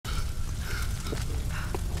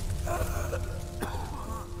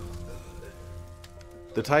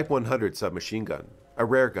The Type 100 submachine gun, a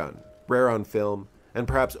rare gun, rare on film, and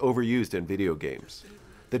perhaps overused in video games.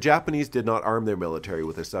 The Japanese did not arm their military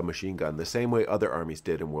with a submachine gun the same way other armies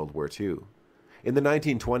did in World War II. In the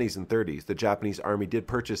 1920s and 30s, the Japanese army did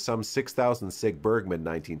purchase some 6,000 Sig Bergmann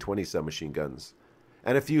 1920 submachine guns,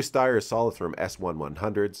 and a few Steyr Solothurn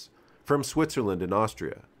S1100s from Switzerland and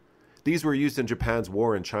Austria. These were used in Japan's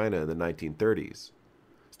war in China in the 1930s.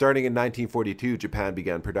 Starting in 1942, Japan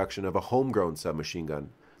began production of a homegrown submachine gun,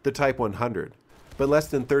 the Type 100, but less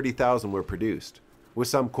than 30,000 were produced, with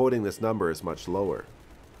some quoting this number as much lower.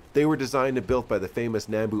 They were designed and built by the famous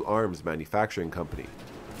Nambu Arms Manufacturing Company.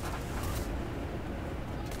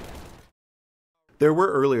 There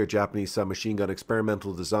were earlier Japanese submachine gun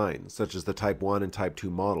experimental designs, such as the Type 1 and Type 2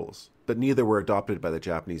 models, but neither were adopted by the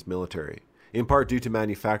Japanese military, in part due to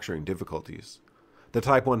manufacturing difficulties. The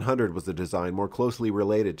Type 100 was a design more closely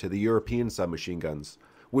related to the European submachine guns,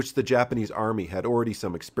 which the Japanese army had already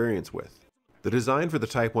some experience with. The design for the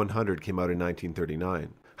Type 100 came out in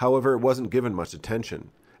 1939. However, it wasn't given much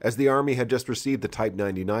attention, as the army had just received the Type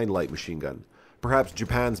 99 light machine gun, perhaps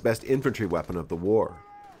Japan's best infantry weapon of the war.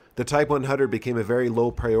 The Type 100 became a very low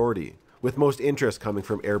priority, with most interest coming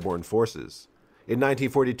from airborne forces. In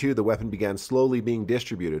 1942, the weapon began slowly being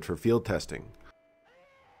distributed for field testing.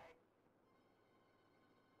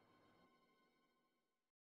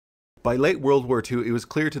 By late World War II, it was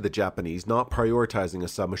clear to the Japanese not prioritizing a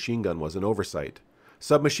submachine gun was an oversight.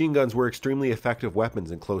 Submachine guns were extremely effective weapons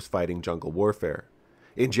in close-fighting jungle warfare.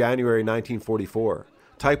 In January 1944,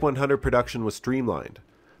 Type 100 production was streamlined.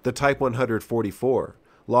 The Type 144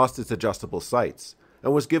 lost its adjustable sights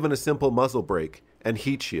and was given a simple muzzle brake and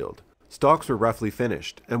heat shield. Stocks were roughly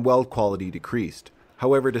finished and weld quality decreased.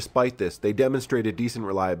 However, despite this, they demonstrated decent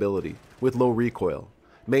reliability with low recoil.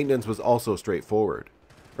 Maintenance was also straightforward.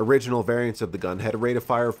 Original variants of the gun had a rate of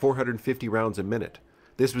fire of 450 rounds a minute.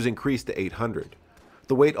 This was increased to 800.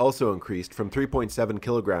 The weight also increased from 3.7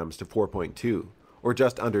 kilograms to 4.2, or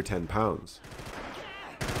just under 10 pounds.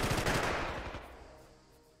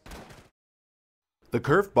 The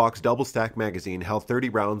curved box double-stack magazine held 30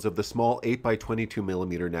 rounds of the small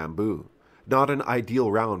 8x22mm Nambu, not an ideal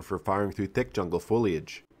round for firing through thick jungle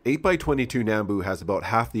foliage. 8x22 Nambu has about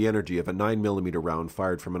half the energy of a 9mm round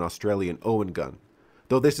fired from an Australian Owen gun,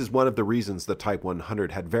 though this is one of the reasons the Type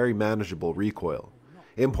 100 had very manageable recoil,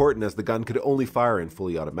 important as the gun could only fire in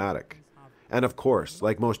fully automatic. And of course,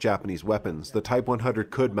 like most Japanese weapons, the Type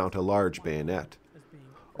 100 could mount a large bayonet.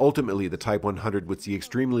 Ultimately, the Type 100 would see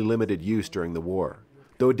extremely limited use during the war,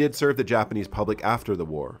 though it did serve the Japanese public after the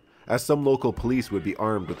war, as some local police would be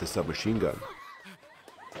armed with the submachine gun.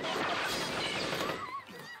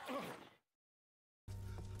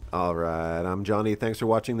 Alright, I'm Johnny. Thanks for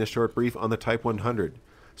watching this short brief on the Type 100.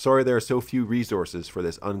 Sorry there are so few resources for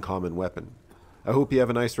this uncommon weapon. I hope you have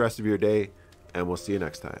a nice rest of your day, and we'll see you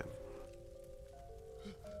next time.